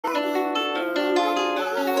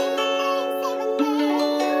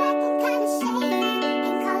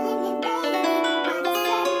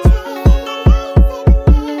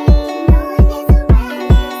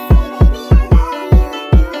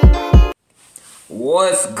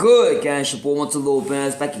What's good, gang? It's your boy, One Two Little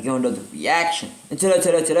Bands, back again with another reaction. And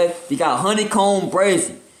today, we got HoneyKomb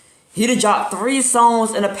Brazy. He done dropped 3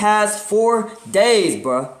 songs in the past 4 days,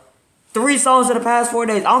 bruh. 3 songs in the past 4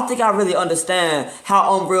 days. I don't think I really understand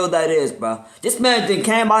how unreal that is, bruh. This man then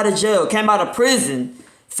came out of jail, came out of prison,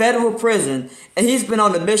 federal prison, and he's been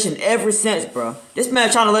on the mission ever since, bruh. This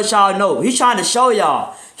man trying to let y'all know. He's trying to show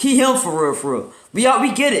y'all he him for real, for real.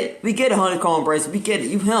 We get it. We get it, HoneyKomb Brazy. We get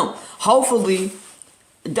it. You him. Hopefully,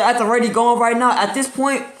 that's already going right now. At this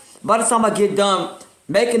point, by the time I get done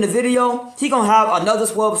making the video, he gonna have another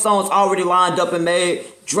 12 songs already lined up and made,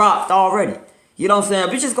 dropped already. You know what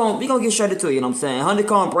I'm saying? We gonna get straight into it, you know what I'm saying?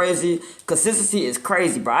 HoneyKomb Brazy, consistency is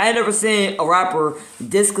crazy, bro. I ain't never seen a rapper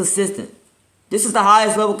this consistent. This is the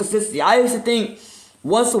highest level consistency. I used to think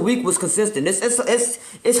once a week was consistent.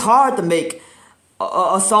 It's hard to make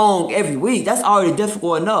a song every week. That's already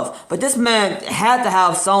difficult enough. But this man had to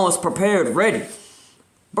have songs prepared, ready.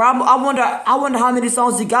 Bro, I wonder how many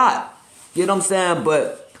songs he got. You know what I'm saying?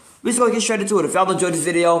 But we just gonna get straight into it. If y'all enjoyed this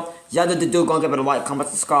video, y'all know what to do. Go and give it a like, comment,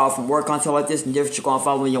 subscribe for more content like this. And if you're gonna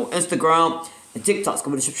follow me on Instagram and TikTok,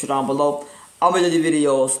 come in the description down below. I'll make these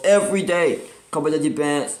videos every day. Come with the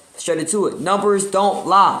bands. Straight into it. Numbers don't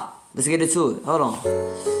lie. Let's get into it. Hold on.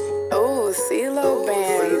 Oh, CeeLo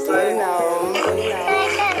bands, you know.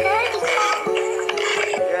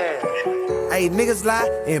 Hey, niggas lie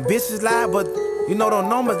and bitches lie, but you know them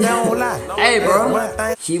numbers, they don't lie. Hey,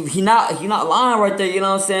 bro, he not lying right there. You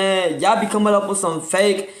know what I'm saying? Y'all be coming up with some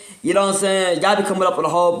fake. You know what I'm saying? Y'all be coming up with a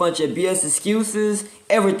whole bunch of BS excuses,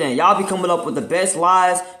 everything. Y'all be coming up with the best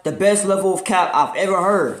lies, the best level of cap I've ever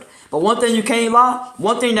heard. But one thing you can't lie,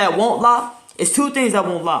 one thing that won't lie, is 2 things that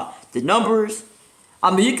won't lie. The numbers.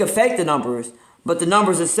 I mean, you can fake the numbers, but the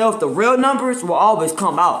numbers itself, the real numbers, will always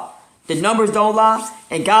come out. The numbers don't lie,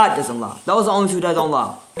 and God doesn't lie. Those are the only 2 that don't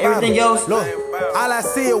lie. Everything else, look, all I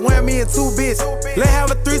see is when me and 2 bitches. Let's have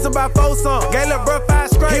a threesome by 4 songs. Gay little bro 5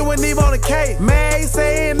 straight. He wasn't even on the K. Man, he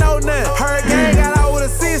say he ain't know nothing. Her gang got out with a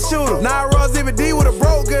 6 shooter. Now I roll Zippy D with a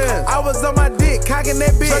broke gun. I was on my dick, cocking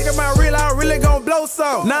that bitch. Trucking my reel, I really gon' blow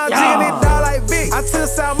some. Now I'm jigging it down like Vic. I took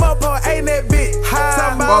some up on ain't that bitch.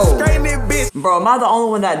 Talking about scraping that bitch. Bro, am I the only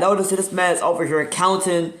one that noticed that this man's over here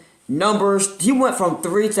counting numbers? He went from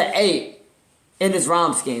 3 to 8 in his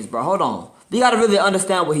rhyme schemes, bro. Hold on. We gotta really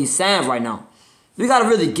understand what he's saying right now. We gotta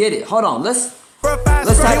really get it. Hold on. Let's type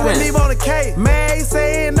in. On the K. Man, he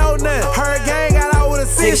say he ain't know nothing. Her gang got out with a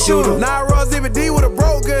 6 shooter. Now I roll Zippy D with a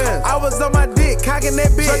broke gun. I was on my dick, cocking that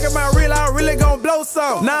bitch. Trucking my reel, I really gon' blow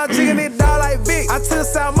some. Now I'm jigging it down like Vic. I took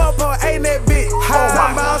some up on ain't that bitch.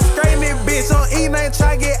 Talking about scraping that bitch on E9,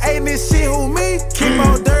 try to get ain't this shit. Who me? Keep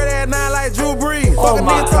on dirt at 9 like Drew Brees. Oh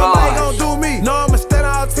my God. Gon' do me. No, I'ma stand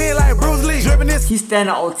out 10 like Bruce Lee. Dripping this. He's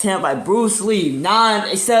standing on 10 like Bruce Lee. 9,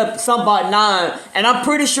 except something about 9. And I'm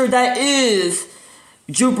pretty sure that is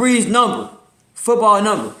Drew Brees' number. Football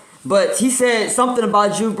number. But he said something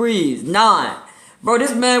about Drew Brees. 9. Bro,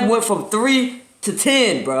 this man went from 3 to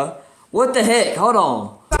 10, bro. What the heck? Hold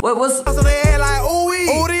on. What's... So they act like ooh-wee.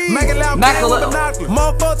 Make it loud,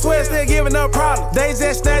 motherfucker 12 still giving up problems. They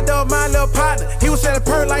just snapped up my little partner. He was selling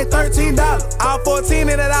per like $13. All 14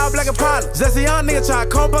 in that all black Impala. Just a young nigga try to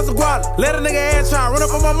come bust a guala. Let a nigga ass try to run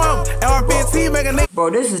up on my mama. LRBT make a nigga. Bro,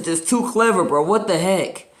 this is just too clever, bro. What the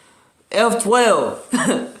heck? F12.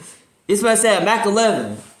 This man said Mac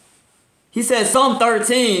 11. He said some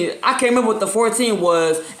 13. I can't remember what the 14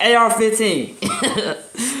 was. AR-15.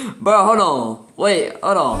 Bro, hold on. Wait,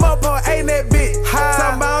 hold on. Up on ain't that bitch.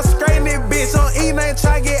 Talking about scraping that bitch on E9,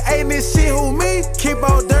 try to get ain't this shit. Who me? Keep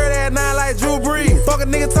on dirt at 9 like Drew Brees. Fuck a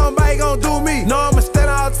nigga talking about he gon' do me. No, I'ma stand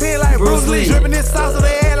out 10 like Bruce Lee. Dripping this sauce so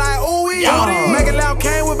they act like ooh-wee. Make it loud,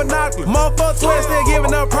 came with binoculars. Motherfucker 12 still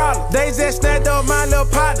giving up problems. They just snapped up my little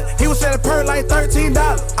partner. He was selling per like $13.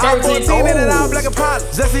 All 14 in that all black Impala.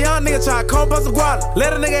 Just a young nigga try to come bust a guala.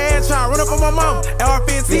 Let a nigga ass try to run up on my mama.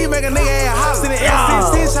 LR15 make a nigga ass holler. Sitting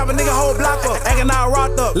M16 chop a nigga whole block up. Acting all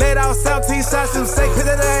rocked up. Laid out 17 shots in the safe. Put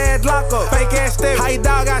that ass lock up. Fake ass step. How you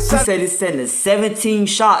dog got shot? He said he's sending 17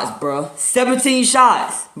 shots, bro. 17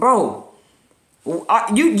 shots. Bro.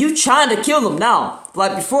 You trying to kill him now.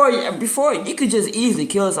 Like before you could just easily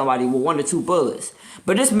kill somebody with 1 or 2 bullets.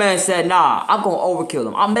 But this man said, nah, I'm gonna overkill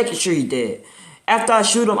him. I'm making sure he dead. After I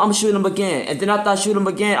shoot him, I'm gonna shoot him again. And then after I shoot him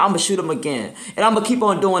again, I'm gonna shoot him again. And I'm gonna keep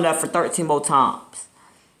on doing that for 13 more times.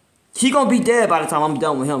 He gonna be dead by the time I'm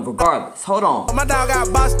done with him, regardless. Hold on. My dog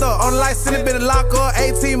got bossed up. On the license, been a locker.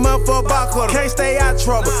 18 months for a box cutter. Can't stay out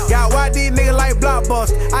trouble. Got YD nigga like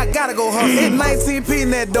Blockbuster. I gotta go hustle. Hit 19p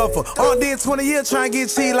in that duffel. On did 20 years trying to get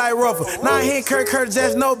cheese like Ruffle. Now I hit Kurt,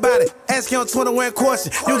 just nobody. Ask him 21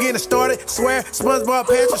 question. You getting started? Swear, SpongeBob,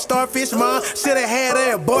 Patrick, Starfish, mom. Shoulda had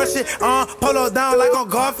that abortion. Polo down like on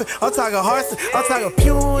Garfield. I'm talking horses. I'm talking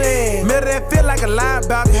pew. Middle that feel like a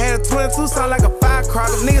linebacker. Had a 22 sound like a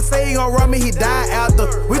firecracker. Nigga say he gon' run me, he died after.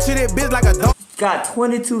 We treat that bitch like a dog. Got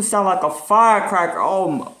 22 sound like a firecracker.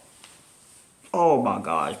 Oh my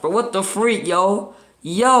gosh, bro. What the freak, yo?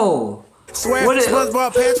 Yo. Swear,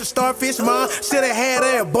 SpongeBob, Patrick, Starfish, mom. Shoulda had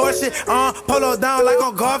that abortion. Polo down like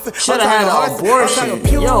on Garfield. Shoulda had an abortion.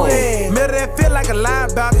 Yo. Middle that feel like a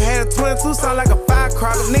linebacker. Had a 22 sound like a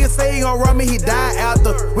firecracker. Nigga say he gon' run me, he died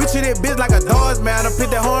after. We treat that bitch like a dog's man. I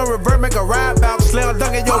put that horn revert, make a ride back. Slam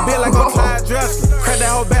dunk in your bit like a Clyde Dressler. Crack that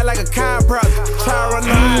whole back like a chiropractor. Try to run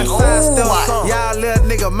the line, side still some. Y'all little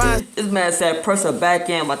nigga mine. This man said press her back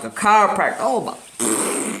in like a chiropractor. Oh my.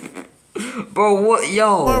 Bro, what,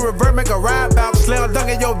 yo? Revert, make a ride back. Slam dunk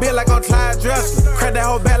in your bit like on Clyde Dressler. Crack that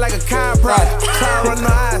whole back like a chiropractor. Try to run the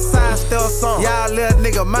line, side still some. Y'all little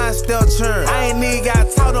nigga mine still churn. I ain't need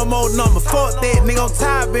got talk no more number. Fuck that nigga, I'm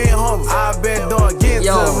tired being home. I've been doing getting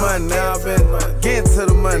to the money. Now I've been getting to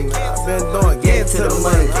the money. I've been doing getting to the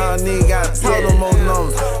money. I don't need got talk no more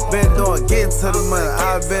numbers. Been doing getting to the money.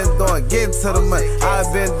 I've been doing getting to the money.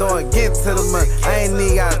 I've been doing getting to the money. I ain't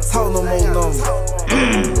need got talk no more numbers.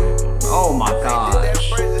 Oh my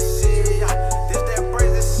gosh.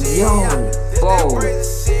 Yo, bro.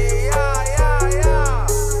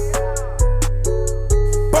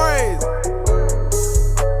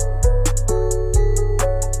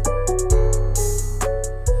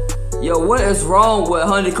 Yo, what is wrong with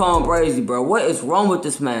HoneyKomb Brazy, bro? What is wrong with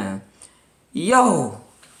this man? Yo,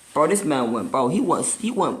 bro, this man went, bro. He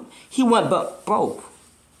went, but bro,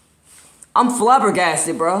 I'm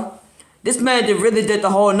flabbergasted, bro. This man really did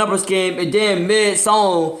the whole numbers game, and then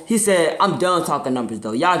mid-song, he said, I'm done talking numbers,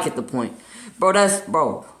 though. Y'all get the point.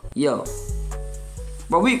 Bro, yo.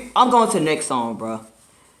 Bro, I'm going to the next song, bro.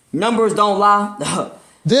 Numbers don't lie.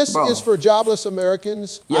 This is for jobless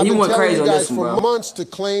Americans. Yeah, he went crazy on this one, bro. For months to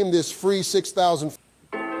claim this free 6,000.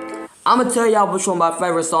 I'm going to tell y'all which one my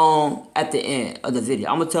favorite song at the end of the video.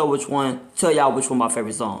 I'm going to tell y'all which one my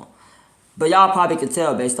favorite song. But y'all probably can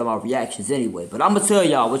tell based on my reactions anyway. But I'm going to tell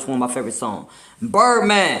y'all which one my favorite song.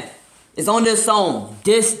 Birdman is on this song.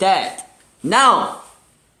 This, that. Now,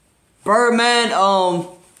 Birdman,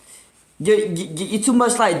 you're too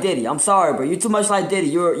much like Diddy. I'm sorry, bro. You're too much like Diddy.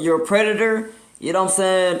 You're a predator. You know what I'm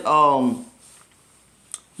saying?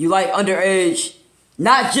 You like underage,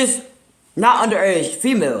 not underage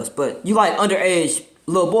females, but you like underage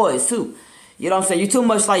little boys too. You know what I'm saying? You too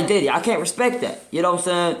much like Diddy. I can't respect that. You know what I'm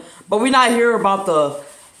saying? But we not here about the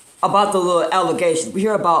little allegations. We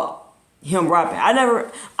hear about him rapping.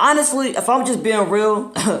 Honestly, if I'm just being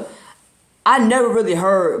real, I never really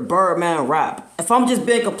heard Birdman rap. If I'm just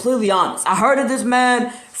being completely honest. I heard of this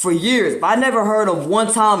man for years, but I never heard of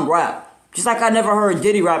one-time rap. Just like I never heard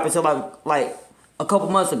Diddy rap until like a couple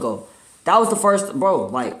months ago. That was the first, bro.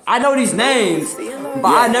 Like, I know these names, but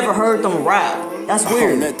I never heard them rap. That's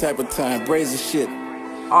weird. That type of time, Brazy shit.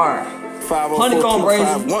 Alright. HoneyKomb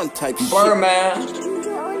Brazy, type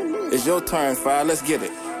Birdman. It's your turn, Five. Let's get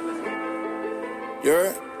it. You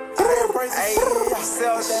heard?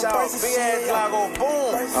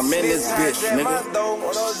 I'm in this bitch, nigga.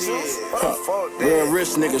 Real rich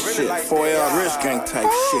nigga shit. 4L rich gang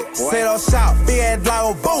type shit, boy. Set on shop, big ass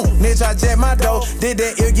block, boom. Nigga I jet my dough. Did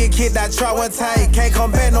that ill get kicked, I try one time. Can't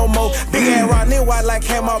come back no more. Big ass rock, nigga white like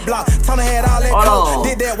came up block. Tony had all that coke.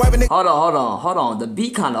 Did that wiping nigga. Hold on. The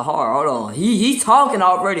beat kinda hard. Hold on. He's talking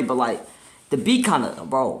already, but like the beat kinda,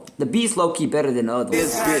 bro. The beat's low key better than the other one.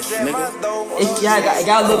 This bitch, nigga. It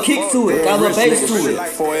got a little kick to it. Got a little bass to it.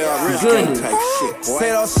 Goodness.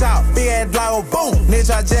 Set on shop, big ass block, boom.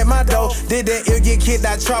 Nigga I jet my dough. Did that ill get kicked,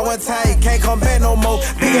 I try one time. Can't come back no more.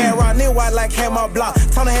 Big ass rock, nigga white like came up block.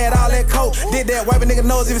 Tony had all that coke. Did that wiping nigga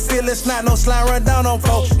nose if still it's not no slime run down on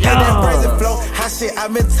folk. Had that Brazy flow. Hot shit, I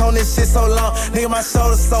been toning this shit so long. Nigga my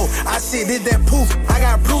shoulder so. I shit did that poof. I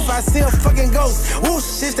got proof, I see a fucking ghost. Whoosh,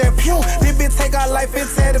 shit that pew. This bitch take our life and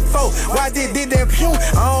tear the foe. Why did that pew?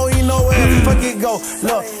 I don't even know where the fuck it go.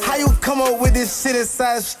 Look, how you come up with this shit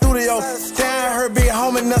inside the studio? Down her big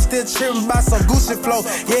home and still tripping by some Gucci flow.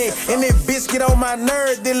 Yeah, and that bitch get on my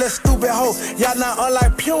nerve, this little stupid hoe. Y'all not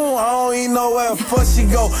unlike pew, I don't even know where the fuck she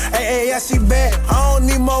go. Hey, yeah, she bad. I don't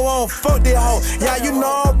need more, I don't fuck that hoe. Yeah, you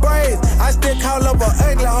know I'm brave. I still call up an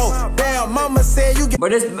ugly hoe. Damn, mama said you get.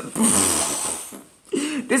 But this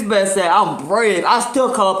This man said, I'm brave. I still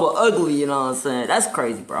call up an ugly, you know what I'm saying? That's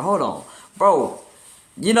crazy, bro. Hold on. Bro.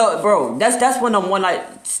 You know, bro, that's one of them one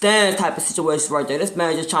night stand type of situations right there. This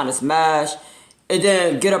man just trying to smash and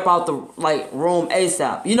then get up out the room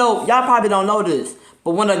ASAP. You know, y'all probably don't know this,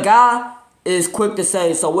 but when a guy is quick to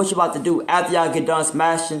say, so what you about to do after y'all get done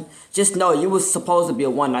smashing, just know you was supposed to be a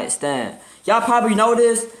one night stand. Y'all probably know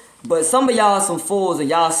this, but some of y'all are some fools and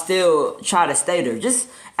y'all still try to stay there. Just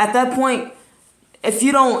at that point, if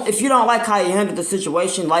you don't like how you handled the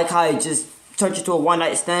situation, like how you just turned you to a one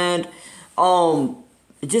night stand,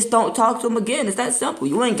 just don't talk to him again. It's that simple.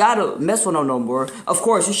 You ain't gotta mess with him no more. Of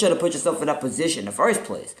course, you should have put yourself in that position in the first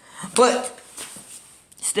place. But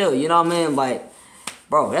still, you know what I mean? Like,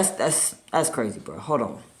 bro, that's crazy, bro. Hold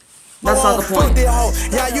on. That's not the point.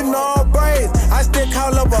 Yeah, you know I'm brave. I still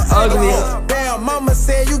call up a ugly. Damn, mama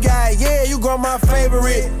said you got, yeah, you got my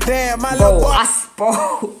favorite. Damn, my little boy.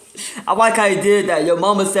 Bro, I like how you did that. Your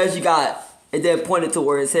mama says you got, and then pointed to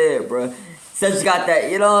where his head, bro. Says you got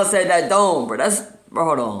that, you know what I'm saying, that dome, bro. Bro,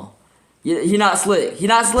 hold on. He not slick. He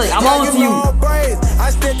not slick. I'm on to you. I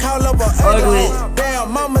still call up a ugly.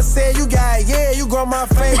 Damn, mama said you got, yeah, you got my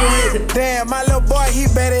favorite. Damn, my little boy, he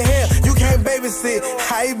better here. You can't babysit.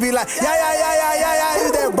 How he be like, yeah,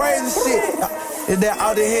 you that Brazy shit. Did that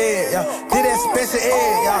out the head, yeah. Did that special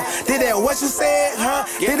ed, yeah. Did that what you said, huh?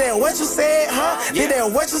 Did that what you said, huh? Did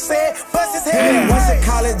that what you said? Bust his head. Once in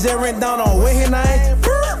college, Jerry down on where his name.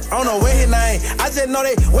 I don't know where his name. I just know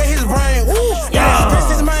they where his brain. Ooh, yeah.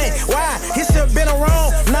 Express his mind. Why? He should have been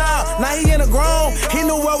around. Nah, now he in the ground. He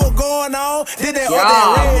knew what was going on. Did that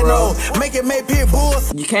red nose. Make it make pit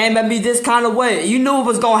bulls. You came at me this kind of way. You knew it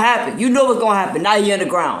was gonna happen. You knew it was gonna happen. Now he in the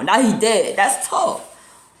ground. Now he dead. That's tough.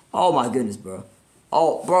 Oh my goodness, bro.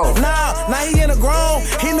 Oh, bro. Nah, he in the ground.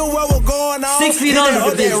 He knew what was going on. 6 feet under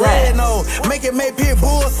to be exact. Make it make pit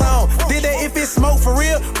bull song. Did that if it smoke for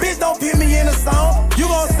real? Bitch, don't put me in a song. You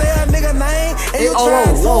gon' say a nigga name and you try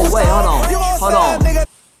to wait, hold on.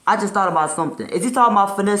 I just thought about something. Is he talking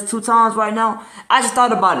about Finesse 2 Times right now? I just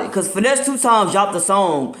thought about it, because Finesse 2 Times dropped a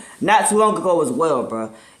song not too long ago as well, bro.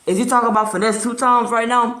 Is he talking about Finesse 2 Times right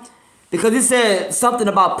now? Because he said something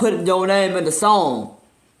about putting your name in the song.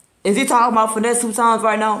 Is he talking about Finesse 2 Times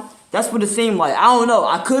right now? That's what it seemed like. I don't know.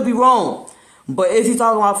 I could be wrong. But is he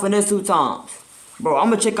talking about Finesse 2 Times? Bro, I'm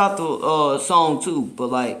going to check out the song too.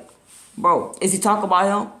 But like, bro, is he talking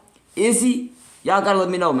about him? Is he? Y'all gotta let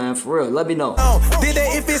me know, man. For real, let me know. Did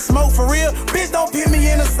that if it smoke for real? Bitch, don't put me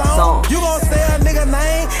in a song. You gon' say a nigga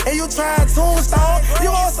name and you try to tombstone. You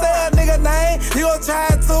gon' say a nigga name, you gon' try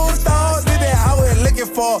to tombstone. Did that I was looking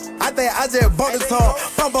for. I think I just bought the tongue.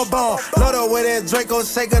 Bum. Love the way that Draco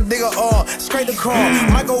shake a nigga on. Straight the car.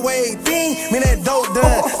 Microwave thing, me that dope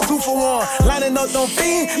done. 2 for 1. Lining up them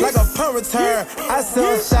fiends like a punt return. I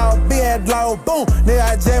sell shout, big ass blow, boom. Nigga,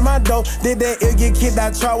 I jam my dough. Did that it get kicked? I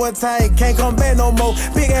try one time, can't come back no more.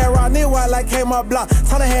 Big ass rock, nigga, while I came my block.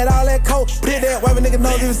 Time I had all that coke. Did that, whatever nigga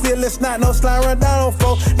know, you still listen, not no slime run down on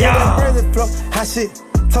folk. Yeah, that Brazy flow. I shit.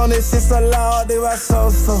 Told this shit so loud, they was so.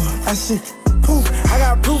 I shit. Poof. I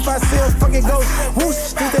got proof, I see a fucking ghost.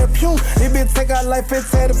 Whoosh, do that pew. They been take out life and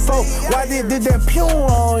tear the folk. Why did that pew? I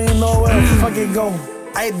don't even know where the fuck it go.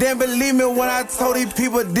 I didn't believe me when I told these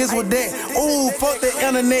people this was that. Ooh, fuck the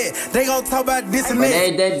internet. They gon' talk about this and that.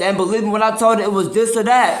 They didn't believe me when I told it was this or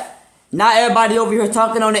that. Not everybody over here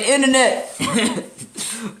talking on the internet.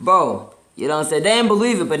 Bro, you know what I'm saying? They didn't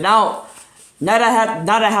believe it, but now that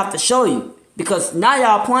I have to show you. Because now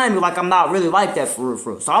y'all playing me like I'm not really like that for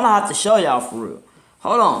real. So I'm gonna have to show y'all for real.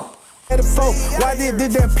 Hold on. Why did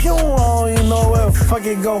that pew? I don't even know where the fuck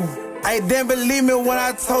it go. I didn't believe me when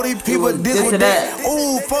I told these people this was that.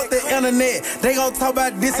 Ooh, fuck the internet. They gon' talk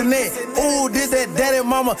about this and that. Ooh, this that daddy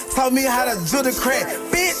mama taught me how to do the crack.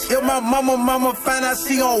 Bitch, if my mama find out,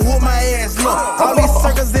 she gon' whoop my ass. Look, all these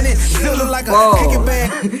circles in it still look like a kicking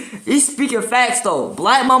bag. He's speaking facts though.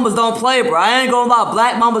 Black mamas don't play, bro. I ain't gonna lie.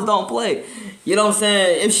 Black mamas don't play. You know what I'm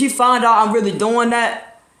saying? If she find out I'm really doing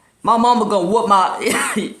that, my mama gonna whoop my,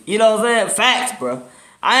 you know what I'm saying? Facts, bro.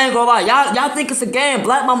 I ain't gonna lie. Y'all think it's a game.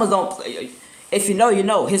 Black mamas don't play. If you know, you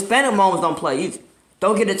know. Hispanic mamas don't play either.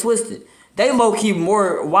 Don't get it twisted. They low-key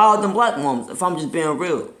more wild than black mamas, if I'm just being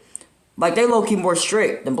real. Like, they low-key more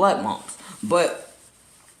strict than black mamas. But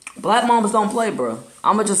black mamas don't play, bro.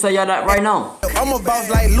 I'ma just say y'all that right now. I'm a boss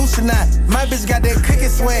like Lucianite. My bitch got that cookie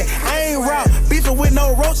swag. I ain't raw, beefing with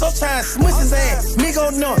no roach. I'm trying to smush his ass. Me go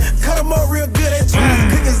no, cut him up real good and try to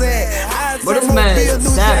cook his ass. But this man is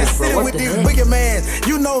savage, bro. What with the these heck? wicked man.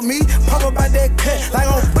 You know me, pop up out that cut like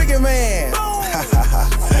I'm wicked man.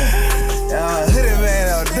 Hoodie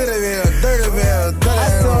man, dirty man. I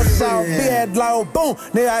saw shout, big ass loud go boom.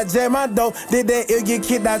 Nigga, I jam my dough. Did that ill get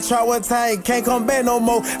kicked out truck one time. Can't come back no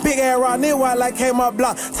more. Big ass rock nigga while I came my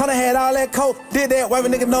block. Tony had all that coke. Did that wipe a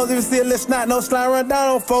nigga nose even still little snot. No slime run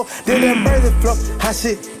down on folk. Did that Brazy flow. Hot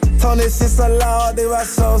shit. Tony shit so loud. They was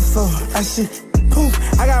so. I shit.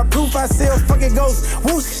 Poof, I got proof I see a fucking ghost.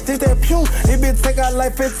 Whoosh, did that pew. It been take out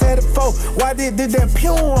like 54. Why did that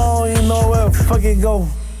pew? I don't even know where the fuck it go.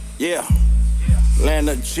 Yeah. Land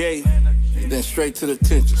of J, then straight to the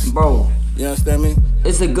tensions. Bro. You understand me?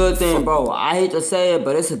 It's a good thing, bro. I hate to say it,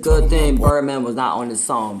 but it's a good thing Birdman was not on this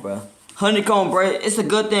song, bro. HoneyKomb, it's a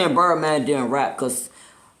good thing Birdman didn't rap, because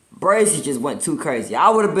Brazy just went too crazy. I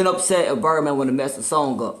would have been upset if Birdman would have messed the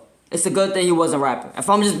song up. It's a good thing he wasn't rapping. If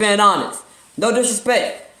I'm just being honest. No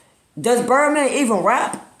disrespect. Does Birdman even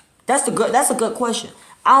rap? That's a good question.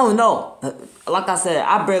 I don't know. Like I said,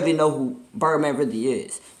 I barely know who Birdman really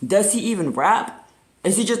is. Does he even rap?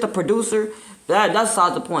 Is he just a producer? That's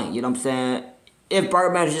beside the point, you know what I'm saying? If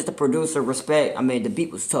Birdman is just a producer, respect. I mean, the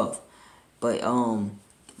beat was tough. But,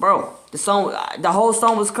 bro, the whole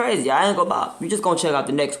song was crazy. I ain't gonna lie. You just gonna check out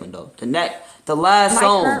the next one, though. The last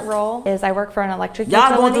song. My current role is I work for an electric utility.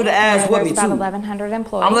 Y'all going through the ads with me, too. There's about 1,100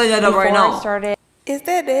 employees. I'm letting that up right now. Is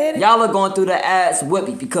that Datt? Y'all are going through the ads with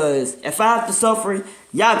me, because if I have to suffer,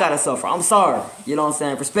 y'all gotta suffer. I'm sorry. You know what I'm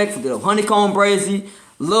saying? Respectfully, though. HoneyKomb, Brazy,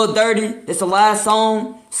 Lil Dirty. It's the last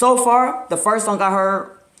song. So far, the first song I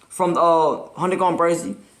heard from HoneyKomb,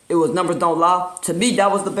 Brazy, it was Numbers Don't Lie. To me,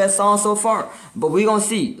 that was the best song so far. But we gonna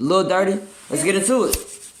see. Lil Dirty. Let's get into it.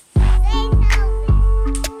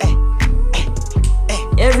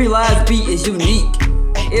 Every last beat is unique.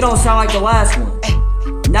 It don't sound like the last one.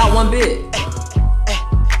 Not one bit.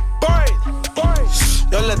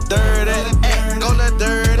 Yo, let dirty, go let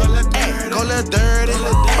dirty, go let dirty,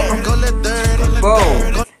 go let dirty.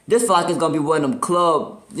 Bro, this feel like it's gonna be one of them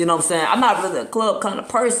club, you know what I'm saying? I'm not really a club kind of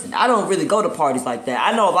person. I don't really go to parties like that.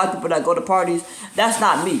 I know a lot of people that go to parties. That's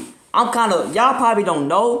not me. I'm kind of, y'all probably don't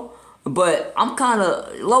know, but I'm kind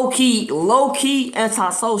of low-key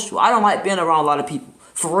antisocial. I don't like being around a lot of people.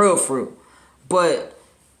 For real. But,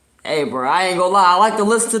 hey, bro, I ain't gonna lie. I like to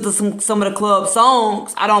listen to some of the club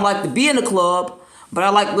songs. I don't like to be in the club, but I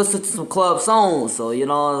like to listen to some club songs. So, you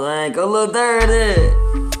know what I'm saying? Go a little dirty.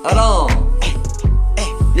 Hold on.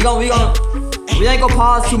 We ain't gonna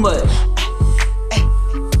pause too much.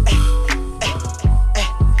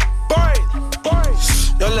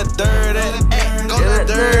 Yo, let dirty, go let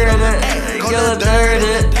dirty, go let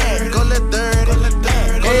dirty, go let dirty, go let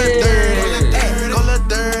dirty.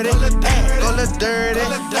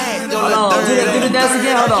 Hold on, do the dance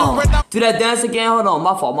again, hold on. Do that dance again, hold on.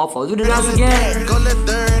 My fault. Do the dance again. Go let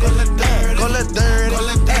dirty, go let dirty,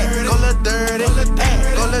 go let dirty,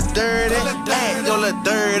 go let dirty, yo let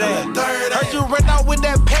dirty. Heard you ran out with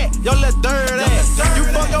that pack, yo let dirty. You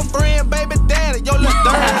fuck your friend, baby daddy, yo let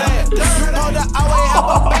dirty. You pulled the always have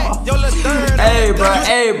a back, yo let dirty.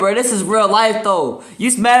 Hey bro, this is real life though. You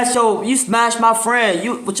smash my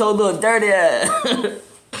friend, with your little dirty ass.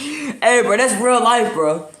 Hey, bro, that's real life,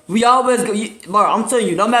 bro. We always go, bro, I'm telling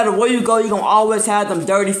you, no matter where you go, you're going to always have them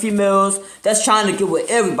dirty females that's trying to get with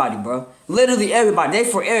everybody, bro. Literally everybody. They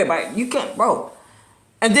for everybody. You can't, bro.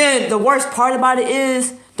 And then the worst part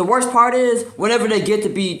is, whenever they get to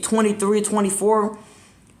be 23, 24,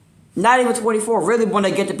 not even 24, really when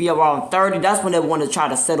they get to be around 30, that's when they want to try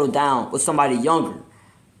to settle down with somebody younger.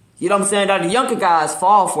 You know what I'm saying? Now, the younger guys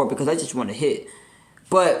fall for it because they just want to hit.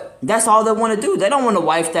 But that's all they want to do. They don't want to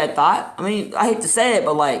wife that thought. I mean, I hate to say it,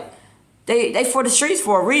 but like, they for the streets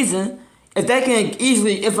for a reason. If they can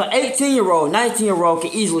easily, if an 18-year-old, 19-year-old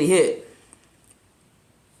can easily hit,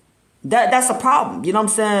 that's a problem. You know what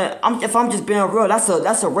I'm saying? If I'm just being real, that's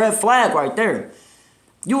a red flag right there.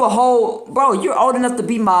 You a whole, bro, you're old enough to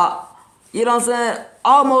be my, you know what I'm saying?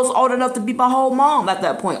 Almost old enough to be my whole mom at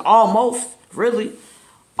that point. Almost, really.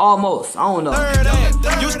 Almost. I don't know.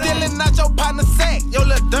 You stealing out your partner's sack. Yo,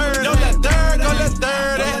 let dirty. Yo, let dirty. Go let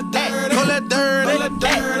dirty. Go let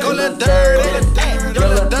dirty. Go let dirty. Go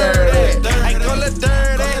let dirty. Go let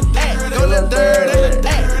dirty. Go let dirty.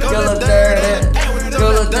 Go let dirty. Go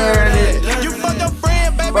let dirty. You fuck your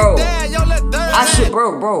friend, baby. Bro, yo, let dirty.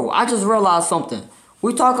 Bro, I just realized something.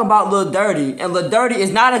 We talking about Lil Dirty, and Lil Dirty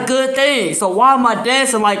is not a good thing. So why am I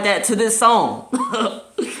dancing like that to this song?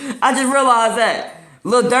 I just realized that.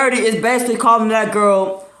 Lil Dirty is basically calling that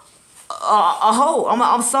girl a hoe.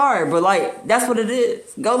 I'm sorry, but like that's what it is.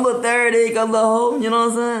 Go Lil Dirty, go Lil hoe. You know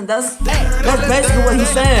what I'm saying? That's basically what he's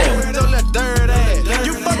saying.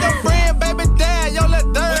 You fuck your friend, baby dad, yo let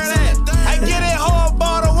dirty. I get it whole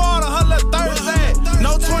bottle of water, her let Thursday.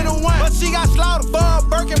 No 21, but she got slaughtered for a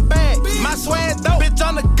Birkin bag. My swag dope, bitch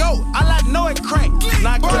on the go. I like know it crank.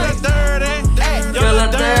 Not go let dirty.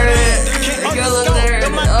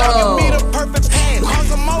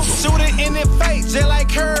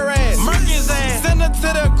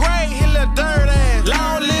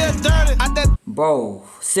 Bro,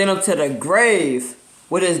 send him to the grave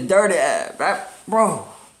with his dirty ass. Bro,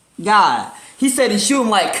 God. He said he shoot him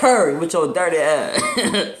like Curry with your dirty ass.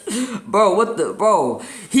 Bro, what the, bro?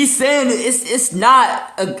 He's saying it's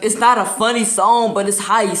not a funny song, but it's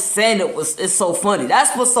how he's saying it's so funny.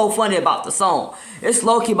 That's what's so funny about the song. It's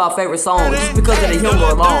low-key my favorite song just because of the humor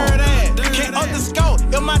alone. Can't underscore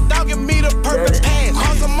if my dog give me the perfect pass.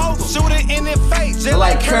 Cause I'm over, shoot it in his face, just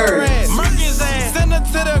like Curry. Murk his ass, send her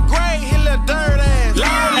to the grave, he look dirt ass.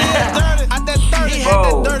 Lord, he look dirty, I that 30, he had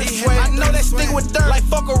that dirty sweat. I know that stick with dirt, like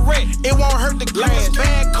fuck a wreck, it won't hurt the grass.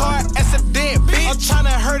 Bad car, accident, bitch, I'm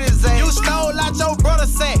tryna hurt his ass. You stole out your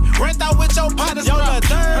brother's sack, rent out with your partner's yo look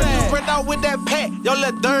dirt ass. You rent out with that pack, yo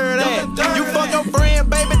look dirt ass. You fuck your friend,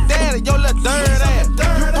 baby daddy, yo look dirt ass.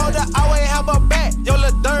 You supposed to always have a back, yo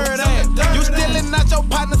look dirt ass. You stealing out your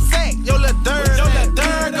partner's sack, yo look dirt ass.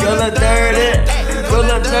 Yo look dirty, yo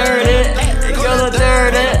look dirty, yo look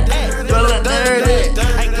dirty, yo look dirty.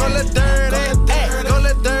 Go look dirty, go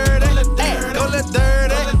look dirty, go look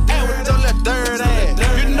dirty, go look dirty.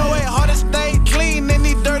 You know it hard to stay clean in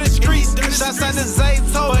these dirty streets. Shots out to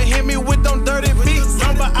Zayto, but hit me with them dirty beats.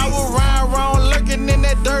 Remember I was riding around lurking in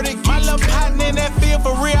that dirty geek. My little partner in that field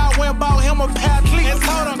for real, I went bought him a pair of cleats. And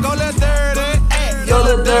told him go look dirty, Yo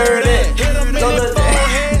look dirty, hit him in the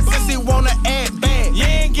forehead since he wanna act bad. You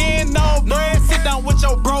ain't getting no bread, sit down with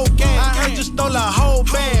your broke ass. I heard you stole a whole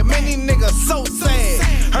bag, many niggas so sad.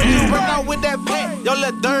 Heard you run out with that pack, yo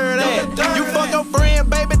look dirty. You fuck your friend,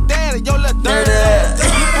 baby daddy, yo look dirty.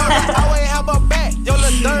 You probably always have a back, yo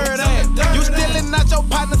look dirty. You stealing out your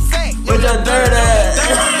partner's sack, yo with your look dirty.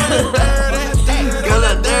 Yo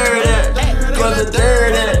look dirty, yo look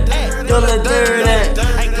dirty, yo look dirty,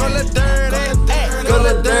 Go look dirty, yo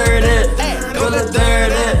look dirty, yo look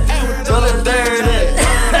dirty, yo look dirty.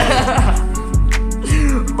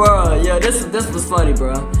 Bro, yeah, this was funny,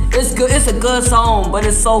 bro. It's good. It's a good song, but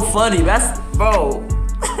it's so funny. That's, bro.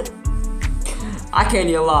 I can't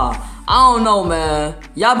even lie. I don't know, man.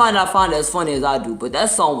 Y'all might not find it as funny as I do, but that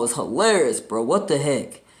song was hilarious, bro. What the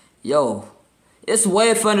heck, yo. It's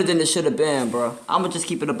way funnier than it should have been, bro. I'ma just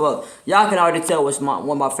keep it a buck. Y'all can already tell which one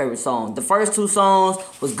of my favorite songs. The first two songs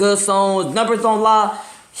was good songs. Numbers Don't Lie.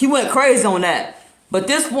 He went crazy on that. But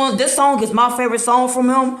this song is my favorite song from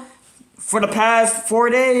him for the past 4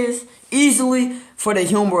 days. Easily for the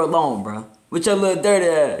humor alone, bro. With your little dirty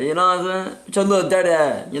ass, you know what I'm saying? With your little dirty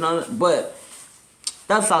ass, you know what I'm saying? But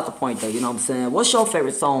that's not the point, though, you know what I'm saying? What's your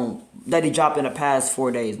favorite song that he dropped in the past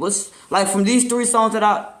 4 days? What's, like, from these 3 songs that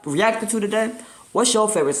I reacted to today, what's your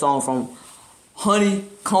favorite song from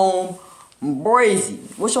HoneyKomb, Brazy?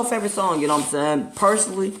 What's your favorite song, you know what I'm saying?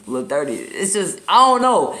 Personally, Lil Dirty. It's just, I don't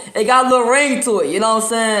know. It got a little ring to it, you know what I'm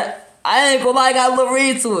saying? I ain't gonna lie, it got a little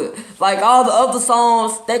ring to it. Like, all the other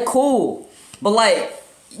songs, they're cool. But, like,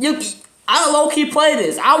 I low-key play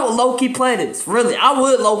this. I would low-key play this. Really, I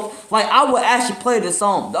would actually play this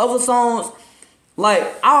song. The other songs, like,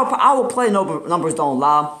 I would play Numbers Don't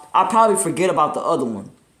Lie. I'll probably forget about the other one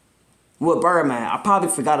with Birdman. I probably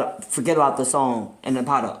forget about the song in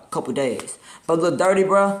about a couple days. But Lil Dirty,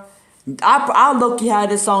 bro, I low-key had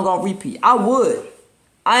this song on repeat. I would.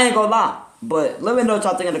 I ain't gonna lie. But let me know what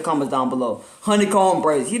y'all think in the comments down below. HoneyKomb,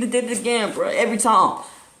 Brazy. He did it again, bro. Every time.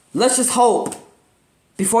 Let's just hope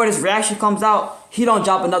before this reaction comes out, he don't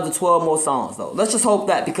drop another 12 more songs, though. Let's just hope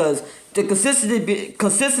that, because the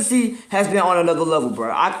consistency has been on another level,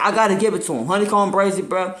 bro. I gotta give it to him. HoneyKomb, Brazy,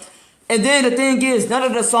 bro. And then the thing is, none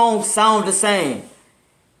of the songs sound the same.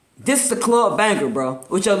 This is a club banger, bro.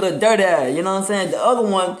 With your little dirty ass, you know what I'm saying? The other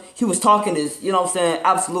one, he was talking this, you know what I'm saying,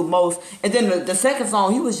 absolute most. And then the second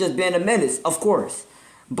song, he was just being a menace, of course.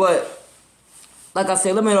 But, like I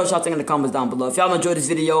said, let me know what y'all think in the comments down below. If y'all enjoyed this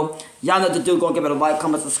video, y'all know what to do. Go and give it a like,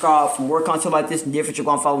 comment, subscribe. For more content like this and different, you're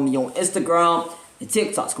going to follow me on Instagram and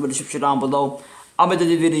TikTok. Come in the description down below. I'm making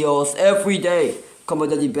the videos every day. Come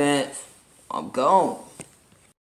with the bands. I'm gone.